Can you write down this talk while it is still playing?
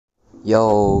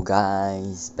Yo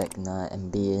guys, back na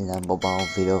NBA na mobile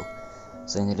video.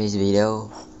 So in today's video,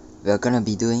 we are gonna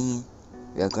be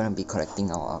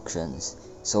collecting our auctions.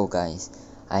 So guys,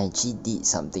 I actually did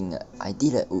something. I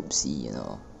did an oopsie,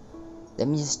 Let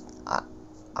me just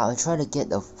I'll try to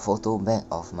get the photo back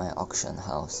of my auction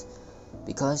house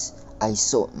because I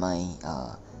sold my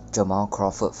Jamal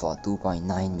Crawford for 2.9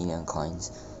 million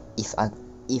coins. If I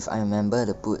remember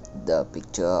to put the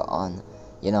picture on,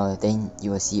 then you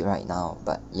will see right now.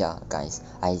 But yeah guys,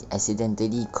 I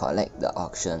accidentally collect the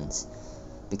auctions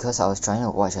because I was trying to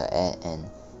watch an ad, and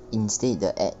instead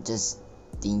the ad just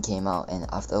didn't came out, and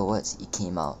afterwards it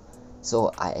came out,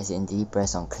 so I accidentally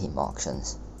pressed on claim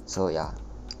auctions. So yeah,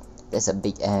 that's a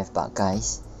big F. But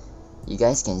guys, you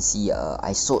guys can see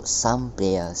I sold some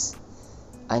players.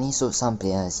 I only sold some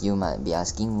players. You might be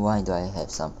asking, why do I have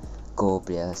some gold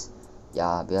players?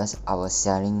 Yeah, because I was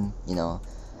selling,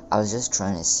 I was just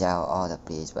trying to sell all the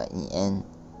players, but in the end,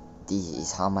 this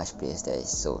is how much players that is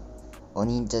sold.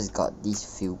 Only just got these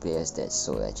few players that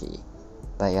sold actually.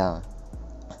 But yeah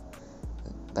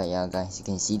guys, you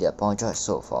can see that Paul George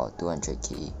sold for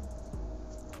 200k.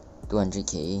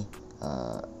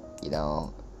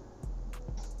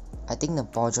 I think the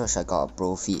Paul George I got a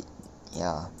profit.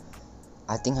 Yeah,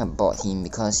 I think I bought him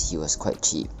because he was quite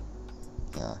cheap.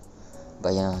 Yeah,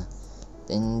 but yeah,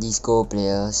 then these gold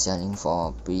players selling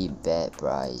for pretty bad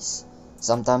price.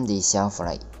 Sometimes they sell for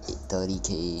like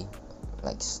 30k,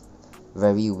 like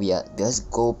very weird. Because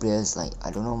gold players, like, I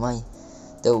don't know why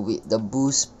the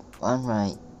boost one,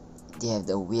 right, they have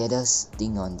the weirdest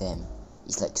thing on them.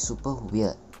 It's like super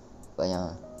weird. But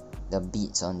yeah, the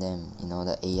beats on them,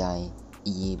 the AI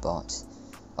EA bots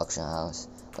auction house.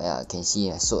 But yeah, you can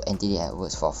see I sold Anthony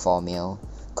Edwards for 4 mil.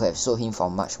 Could have sold him for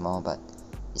much more, but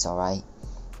it's alright.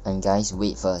 And guys,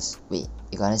 wait,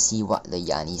 you're gonna see what the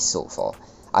Giannis sold for.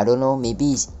 I don't know,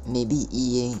 maybe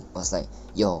EA was like,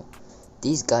 yo,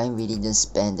 this guy really didn't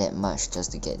spend that much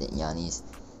just to get that Giannis.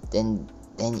 Then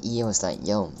EA was like,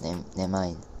 yo, never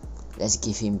mind, let's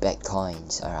give him back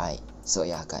coins. Alright, so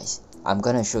yeah guys, I'm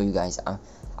gonna show you guys.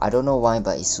 I don't know why,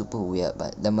 but it's super weird.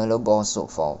 But the Melo Ball sold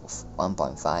for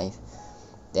 1.5.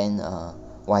 Then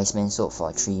Wiseman sold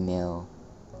for 3 mil.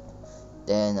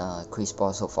 Then Chris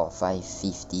Paul sold for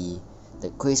 550.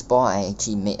 The Chris Paul, I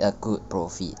actually made a good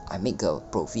profit. I make a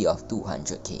profit of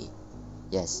 200k.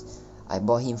 Yes, I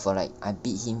beat him for like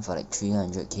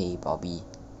 300k probably,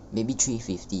 maybe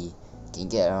 350. Can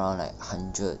get around like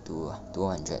 100 to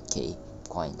 200k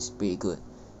coins. Pretty good.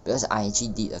 Because I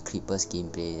actually did a Clippers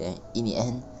gameplay, and in the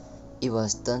end,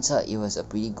 turns out it was a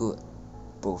pretty good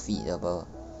profitable.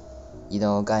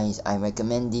 Guys, I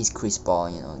recommend this Chris Paul,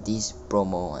 this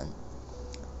promo one,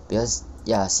 because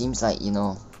yeah, seems like you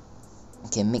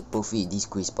can make profit with this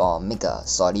Chris Paul, make a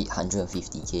solid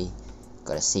 150k.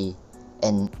 Gotta say.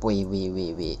 And wait,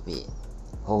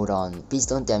 hold on, please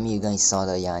don't tell me you guys saw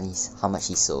the Giannis, how much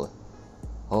he sold.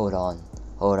 Hold on,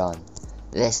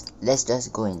 let's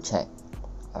just go and check.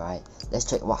 Alright, let's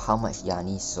check how much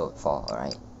Giannis sold for.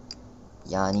 Alright,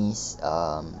 Giannis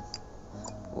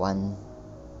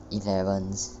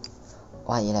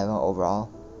 111 overall.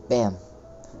 Bam.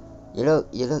 You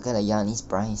look at the Giannis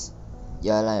price,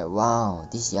 you're like, wow,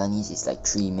 this Giannis is like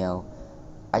 3 mil.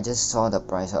 I just saw the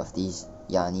price of this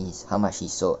Giannis, how much he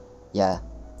sold. Yeah,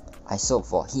 I sold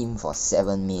for him for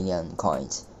 7 million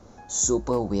coins.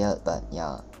 Super weird, but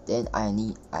yeah. Then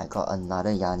I got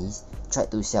another Giannis,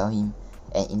 tried to sell him,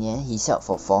 and in the end he sold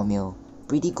for 4 mil.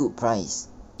 Pretty good price.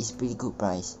 It's pretty good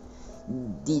price.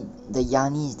 The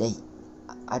Giannis,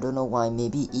 I don't know why,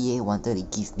 maybe EA wanted to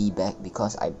give me back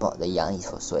because I bought the Giannis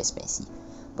for so expensive.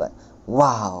 But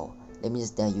wow, let me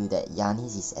just tell you that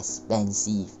Giannis is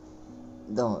expensive.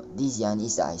 No, this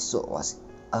Giannis that I sold was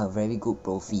a very good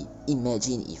profit.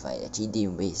 Imagine if I actually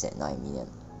didn't waste that 9 million.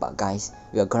 But guys,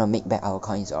 we are gonna make back our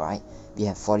coins, alright? We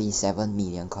have 47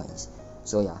 million coins.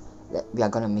 So yeah, we are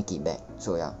gonna make it back.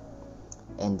 So yeah.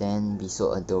 And then we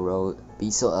sold a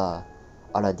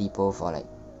Oladipo for like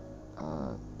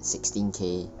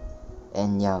 16k.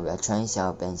 And yeah, we are trying to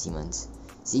sell Ben Simmons.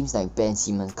 Seems like Ben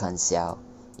Simmons can't sell,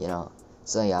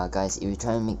 So yeah guys, if you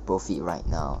try to make profit right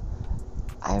now,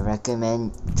 I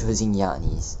recommend choosing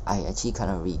Giannis. I actually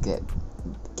kind of regret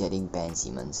getting Ben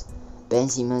Simmons. Ben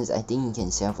Simmons, I think he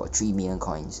can sell for 3 million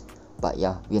coins. But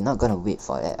yeah, we're not gonna wait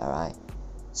for that, alright?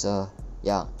 So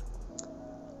yeah.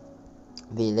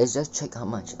 Wait, let's just check how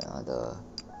much are the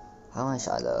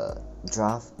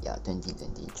draft. Yeah,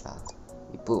 2020 draft.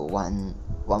 We put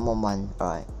 111,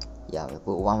 alright. Yeah, we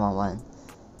put 111.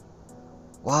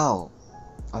 Wow.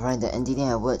 Alright, the Anthony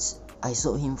Edwards, I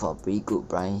sold him for a pretty good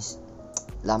price.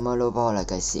 LaMelo Ball,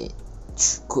 like I said,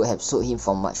 could have sold him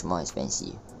for much more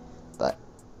expensive, but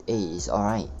hey, it's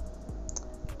alright.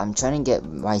 I'm trying to get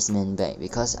Wiseman back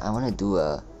because I want to do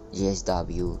a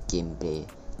GSW gameplay,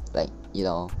 like, you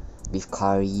know, with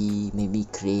Curry, maybe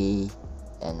Clay,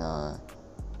 and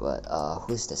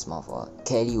who's the small forward?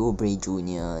 Kelly Oubre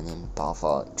Jr. and then power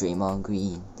forward Draymond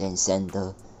Green, then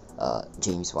center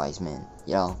James Wiseman.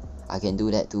 You know, I can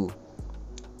do that too.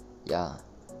 Yeah.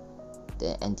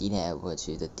 Then Anthony Edwards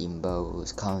with the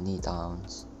Timberwolves, County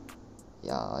Downs.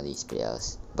 Yeah, all these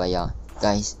players. But yeah,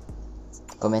 guys,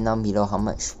 comment down below how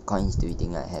much coins do you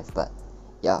think I have. But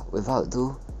yeah, without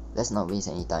ado, let's not waste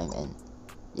any time, and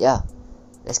yeah,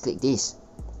 let's click this.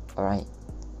 Alright,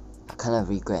 I kind of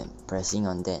regret pressing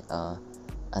on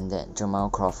that Jamal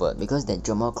Crawford, because that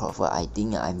Jamal Crawford, I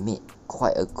think I made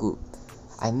quite a good.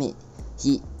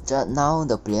 Now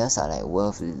the players are like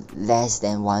worth less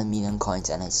than 1 million coins,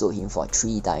 and I sold him for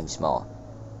 3 times more.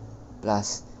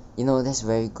 Plus, you know, that's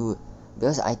very good,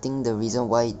 because I think the reason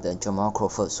why the Jamal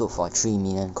Crawford sold for 3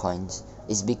 million coins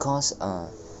is because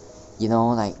you know,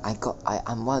 like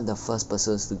I'm one of the first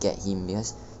persons to get him,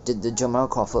 because the Jamal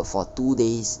Crawford for 2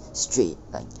 days straight,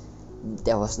 like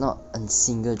there was not a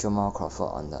single Jamal Crawford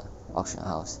on the auction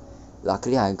house.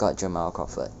 Luckily I got Jamal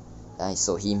Crawford, and I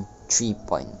sold him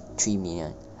 3.3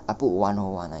 million. I put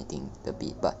 101, I think, the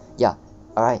bid, but yeah.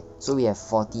 Alright, so we have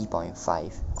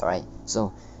 40.5. Alright,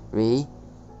 so ready?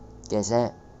 Get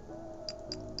set.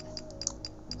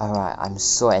 Alright, I'm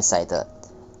so excited.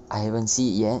 I haven't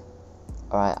seen it yet.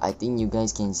 Alright, I think you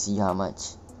guys can see how much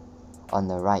on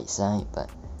the right side, but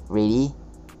ready?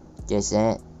 Get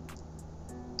set.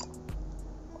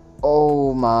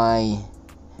 Oh my.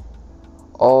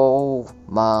 Oh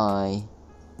my.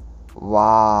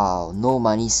 Wow, no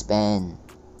money spent.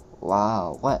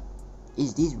 Wow, what?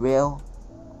 Is this real?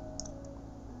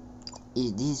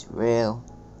 Is this real?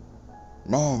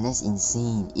 Man, that's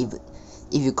insane. If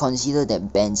you consider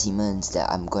that Ben Simmons that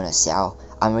I'm gonna sell,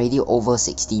 I'm already over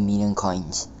 60 million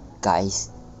coins, guys.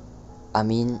 I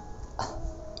mean,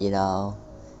 you know,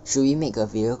 should we make a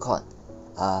video called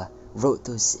Road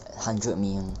to 100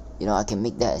 million? You know, I can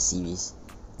make that a series,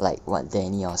 like what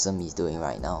Danny Awesome is doing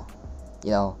right now.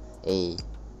 You know,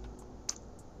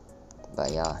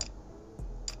 but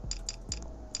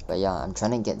yeah, I'm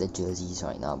trying to get the jerseys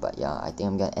right now. But yeah, I think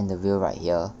I'm gonna end the video right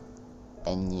here.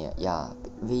 And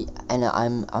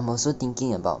I'm also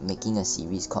thinking about making a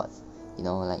series called, you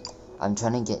know, like I'm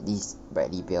trying to get this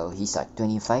Bradley Beal. He's like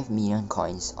 25 million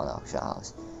coins on the auction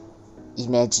house.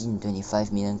 Imagine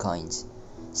 25 million coins.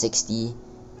 60.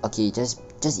 Okay, just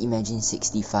imagine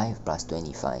 65 plus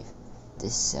 25.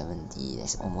 That's 70.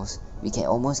 That's almost. We can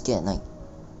almost get like.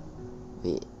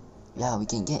 Wait. Yeah, we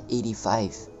can get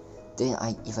 85. Then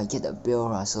if I get the Bill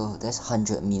Russell, that's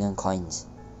 100 million coins.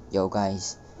 Yo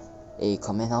guys,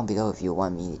 comment down below if you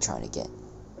want me to try to get.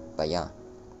 But yeah,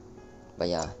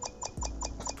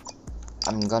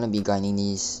 I'm gonna be grinding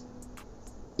these.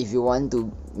 If you want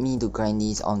me to grind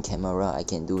these on camera, I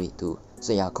can do it too.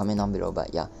 So yeah, comment down below.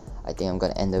 But yeah, I think I'm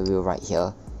gonna end the video right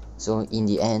here. So in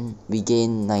the end, we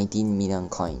gained 19 million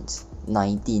coins.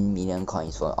 19 million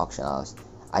coins for auction house.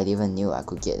 I didn't even knew I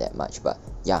could get that much. But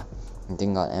yeah, I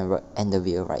think I'll end the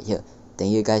video right here.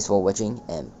 Thank you guys for watching,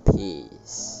 and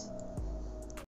peace.